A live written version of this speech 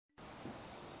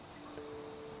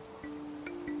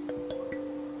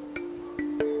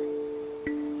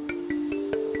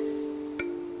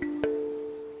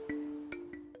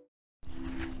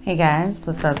Hey guys,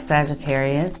 what's up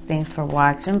Sagittarius? Thanks for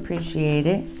watching, appreciate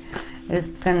it. It's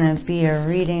gonna be a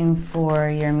reading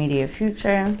for your immediate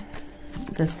future,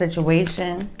 the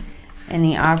situation,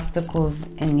 any obstacles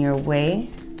in your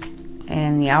way,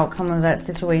 and the outcome of that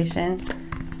situation.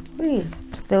 Please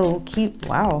still keep,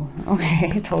 wow,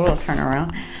 okay, total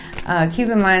turnaround. Keep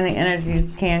in mind the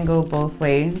energies can go both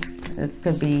ways. This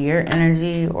could be your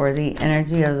energy or the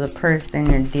energy of the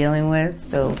person you're dealing with,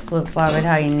 so flip-flop it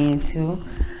how you need to.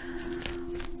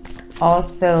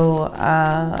 Also,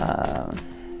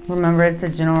 remember it's a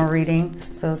general reading,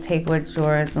 so take what's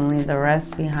yours and leave the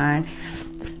rest behind.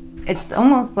 It's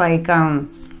almost like, I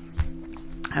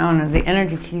don't know, the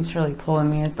energy keeps really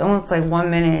pulling me. It's almost like 1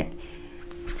 minute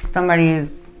somebody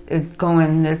is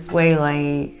going this way,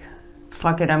 like,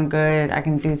 fuck it, I'm good, I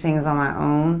can do things on my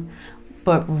own.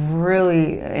 But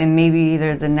really, and maybe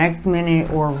either the next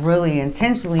minute or really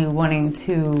intentionally wanting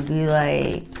to be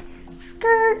like,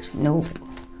 skirt, nope,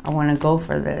 I want to go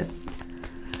for this.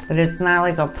 But it's not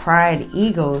like a pride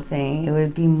ego thing. It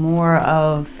would be more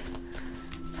of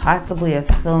possibly a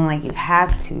feeling like you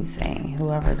have to thing,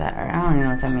 whoever that, I don't even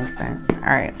know if that makes sense. All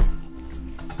right,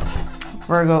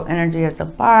 Virgo energy at the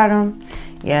bottom.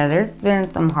 Yeah, there's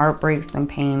been some heartbreaks and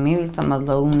pain, maybe some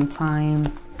alone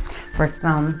time for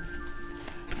some.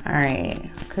 All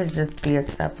right, could just be a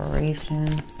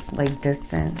separation, like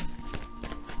distance.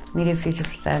 Immediate future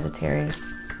for Sagittarius.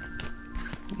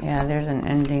 Yeah, there's an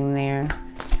ending there.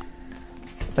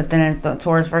 But then it's a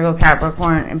Taurus, Virgo,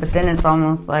 Capricorn. But then it's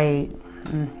almost like,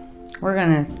 we're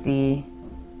going to see.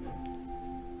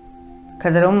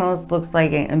 Because it almost looks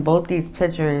like in both these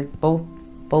pictures, both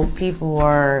people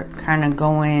are kind of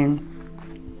going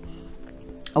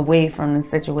away from the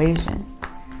situation.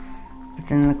 But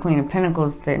then the Queen of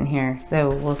Pentacles sitting here. So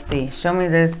we'll see. Show me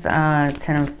this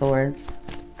Ten of Swords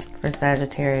for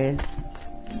Sagittarius.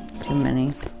 Too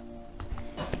many.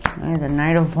 The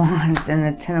Knight of Wands and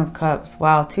the Ten of Cups.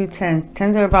 Wow, 2 tens.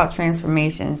 Tens are about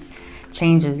transformations,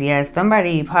 changes. Yeah,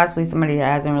 somebody, possibly somebody that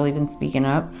hasn't really been speaking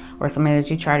up, or somebody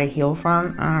that you try to heal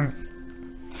from.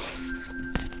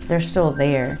 They're still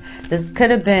there. This could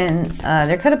have been,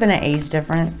 there could have been an age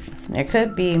difference. There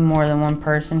could be more than one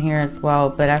person here as well.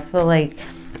 But I feel like,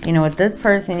 you know, with this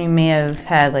person, you may have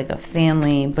had like a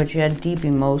family, but you had deep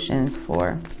emotions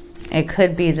for. It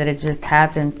could be that it just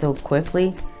happened so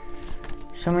quickly.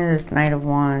 Show me this Knight of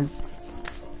Wands.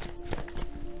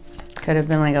 Could have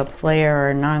been like a player or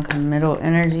a non-committal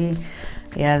energy.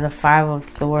 Yeah, the Five of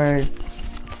Swords.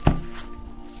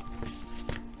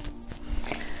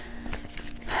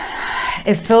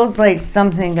 It feels like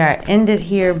something got ended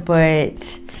here, but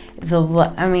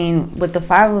I mean, with the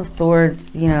Five of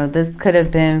Swords, you know, this could have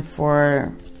been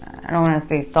for, I don't want to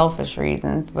say selfish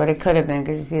reasons, but it could have been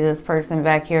because you see this person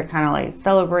back here kind of like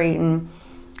celebrating.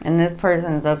 And this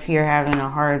person's up here having a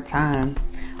hard time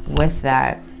with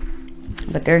that.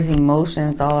 But there's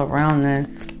emotions all around this.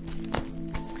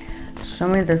 Show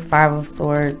me this Five of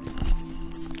Swords.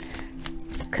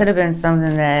 Could have been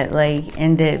something that like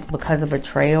ended because of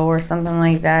betrayal or something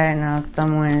like that. And now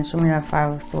someone, show me that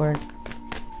Five of Swords.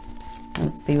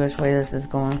 Let's see which way this is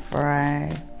going before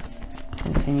I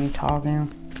continue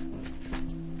talking.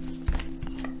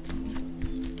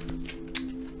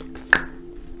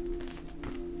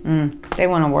 They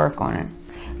want to work on it.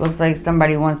 Looks like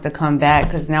somebody wants to come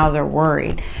back because now they're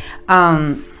worried.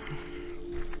 Yeah,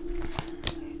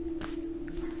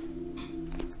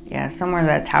 somewhere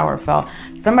that tower fell.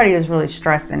 Somebody is really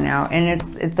stressing now, and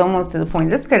it's almost to the point.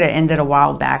 This could have ended a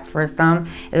while back for some.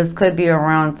 This could be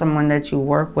around someone that you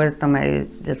work with. Somebody.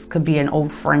 This could be an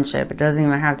old friendship. It doesn't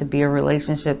even have to be a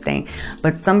relationship thing.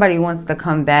 But somebody wants to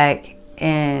come back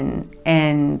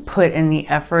and put in the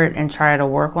effort and try to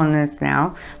work on this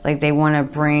now. Like they want to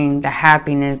bring the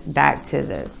happiness back to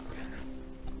this,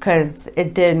 because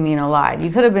it did mean a lot. You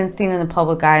could have been seen in the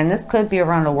public eye, and this could be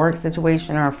around a work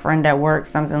situation or a friend at work,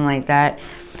 something like that.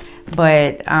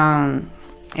 But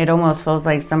it almost feels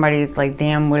like somebody's like,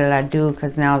 damn, what did I do?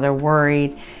 Because now they're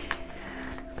worried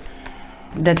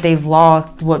that they've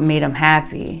lost what made them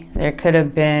happy. There could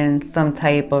have been some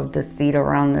type of deceit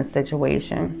around this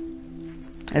situation.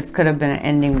 This could have been an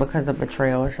ending because of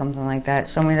betrayal or something like that.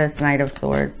 Show me this Knight of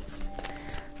Swords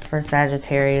for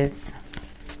Sagittarius.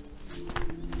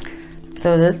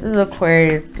 So this is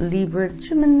Aquarius, Libra,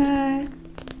 Gemini.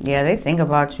 Yeah, they think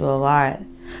about you a lot.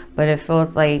 But it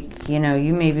feels like, you know,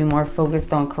 you may be more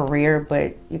focused on career,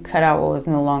 but you cut out what was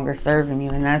no longer serving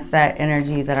you. And that's that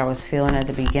energy that I was feeling at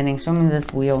the beginning. Show me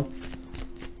this Wheel.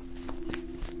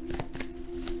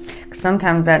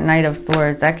 Sometimes that Knight of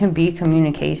Swords, that can be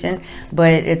communication,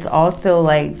 but it's also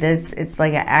like this, it's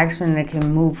like an action that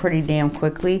can move pretty damn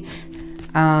quickly.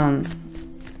 And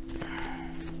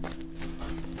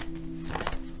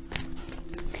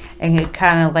it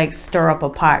kind of like stir up a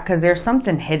pot, because there's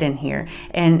something hidden here.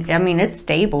 And I mean, it's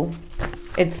stable,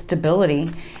 it's stability,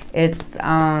 it's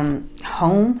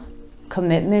home,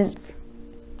 commitments,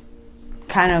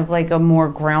 kind of like a more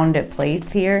grounded place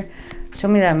here. Show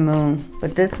me that moon.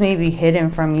 But this may be hidden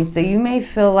from you, so you may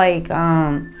feel like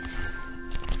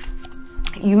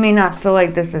you may not feel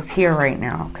like this is here right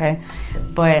now, okay?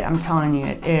 But I'm telling you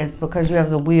it is, because you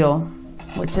have the wheel,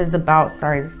 which is about,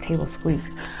 sorry, this table squeaks.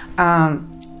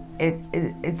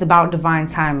 It's about divine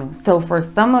timing. So for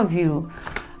some of you,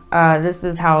 this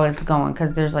is how it's going,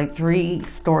 because there's like 3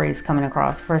 stories coming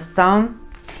across. For some,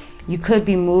 you could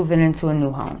be moving into a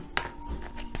new home,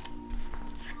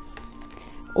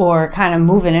 or kind of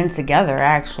moving in together,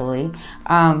 actually.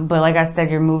 But like I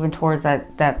said, you're moving towards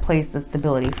that place of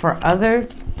stability. For others,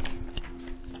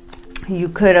 you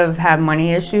could have had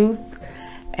money issues,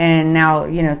 and now,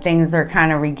 you know, things are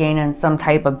kind of regaining some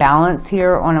type of balance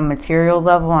here on a material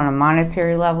level, on a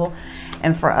monetary level.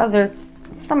 And for others,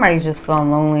 somebody's just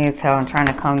feeling lonely as hell and trying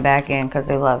to come back in because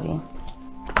they love you.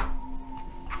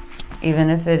 Even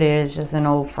if it is just an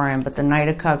old friend. But the Knight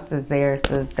of Cups is there,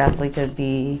 so it definitely could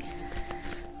be,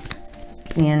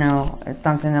 you know, it's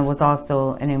something that was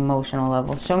also an emotional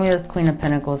level. Show me this Queen of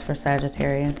Pentacles for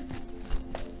Sagittarius.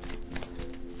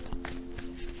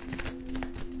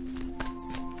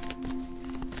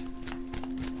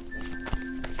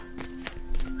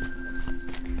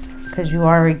 Because you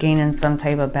are regaining some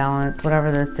type of balance,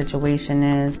 whatever the situation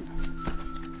is.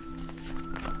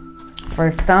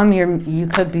 For some, you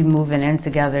could be moving in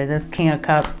together. This King of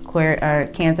Cups,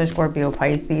 Cancer, Scorpio,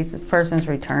 Pisces. This person's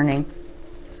returning.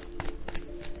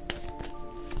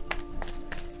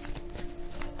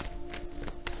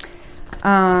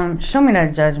 Show me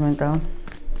that Judgment, though.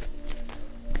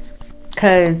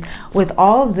 Because with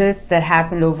all this that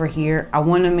happened over here, I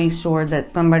want to make sure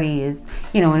that somebody is,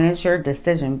 you know, and it's your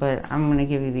decision, but I'm going to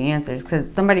give you the answers.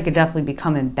 Because somebody could definitely be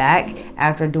coming back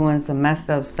after doing some messed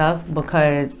up stuff,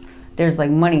 because there's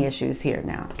like money issues here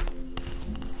now.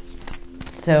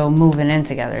 So moving in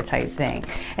together type thing.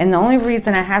 And the only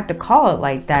reason I have to call it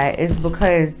like that is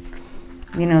because,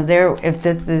 you know, if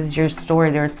this is your story,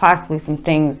 there's possibly some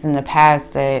things in the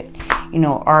past that, you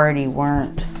know, already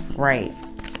weren't right.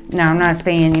 Now, I'm not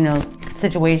saying, you know,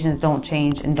 situations don't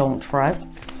change and don't trust.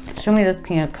 Show me this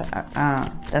King of Cups.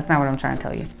 That's not what I'm trying to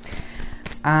tell you.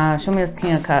 Show me this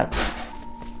King of Cups.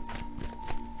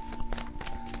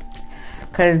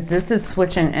 Because this is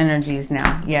switching energies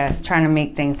now. Yeah, trying to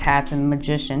make things happen.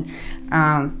 Magician.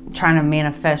 Trying to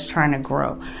manifest, trying to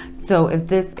grow. So if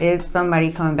this is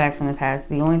somebody coming back from the past,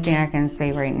 the only thing I can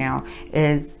say right now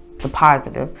is the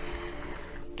positive.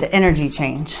 The energy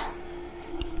change.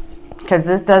 Because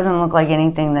this doesn't look like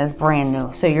anything that's brand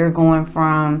new. So you're going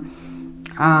from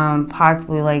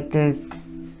possibly like this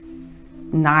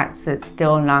not sit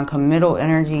still, non-committal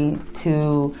energy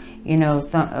to, you know,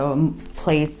 some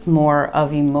place more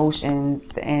of emotions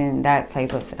and that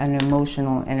type of an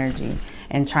emotional energy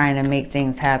and trying to make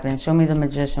things happen. Show me the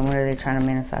Magician. What are they trying to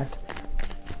manifest?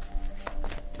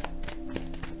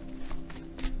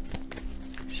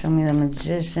 Show me the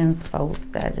Magician for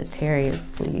Sagittarius,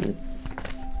 please.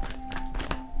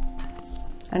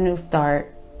 A new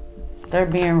start. They're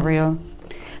being real.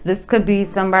 This could be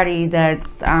somebody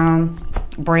that's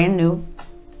brand new,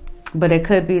 but it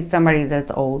could be somebody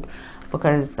that's old,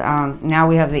 because now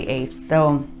we have the Ace.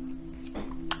 So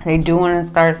they do want to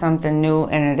start something new,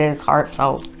 and it is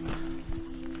heartfelt.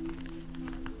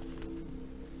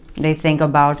 They think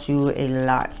about you a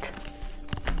lot.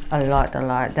 A lot.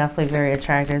 Definitely very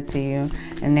attracted to you,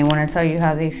 and they want to tell you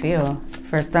how they feel.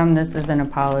 For some, this is an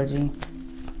apology.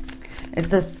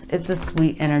 It's a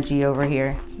sweet energy over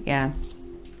here. Yeah,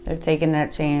 they're taking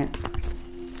that chance.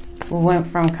 We went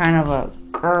from kind of a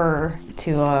grr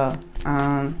to a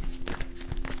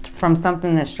from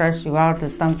something that stressed you out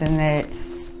to something that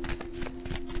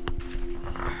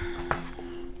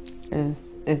is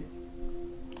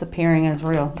it's appearing as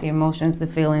real. The emotions, the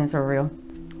feelings are real.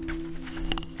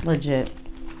 Legit.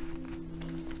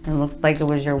 It looks like it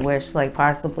was your wish, like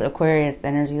possibly Aquarius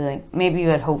energy, like maybe you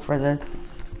had hope for this.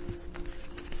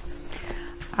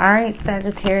 Alright,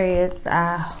 Sagittarius,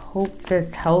 I hope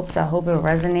this helped. I hope it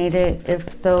resonated.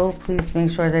 If so, please make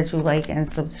sure that you like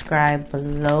and subscribe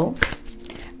below.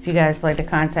 If you guys would like to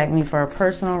contact me for a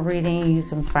personal reading, you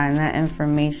can find that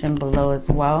information below as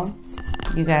well.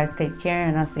 You guys take care,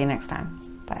 and I'll see you next time.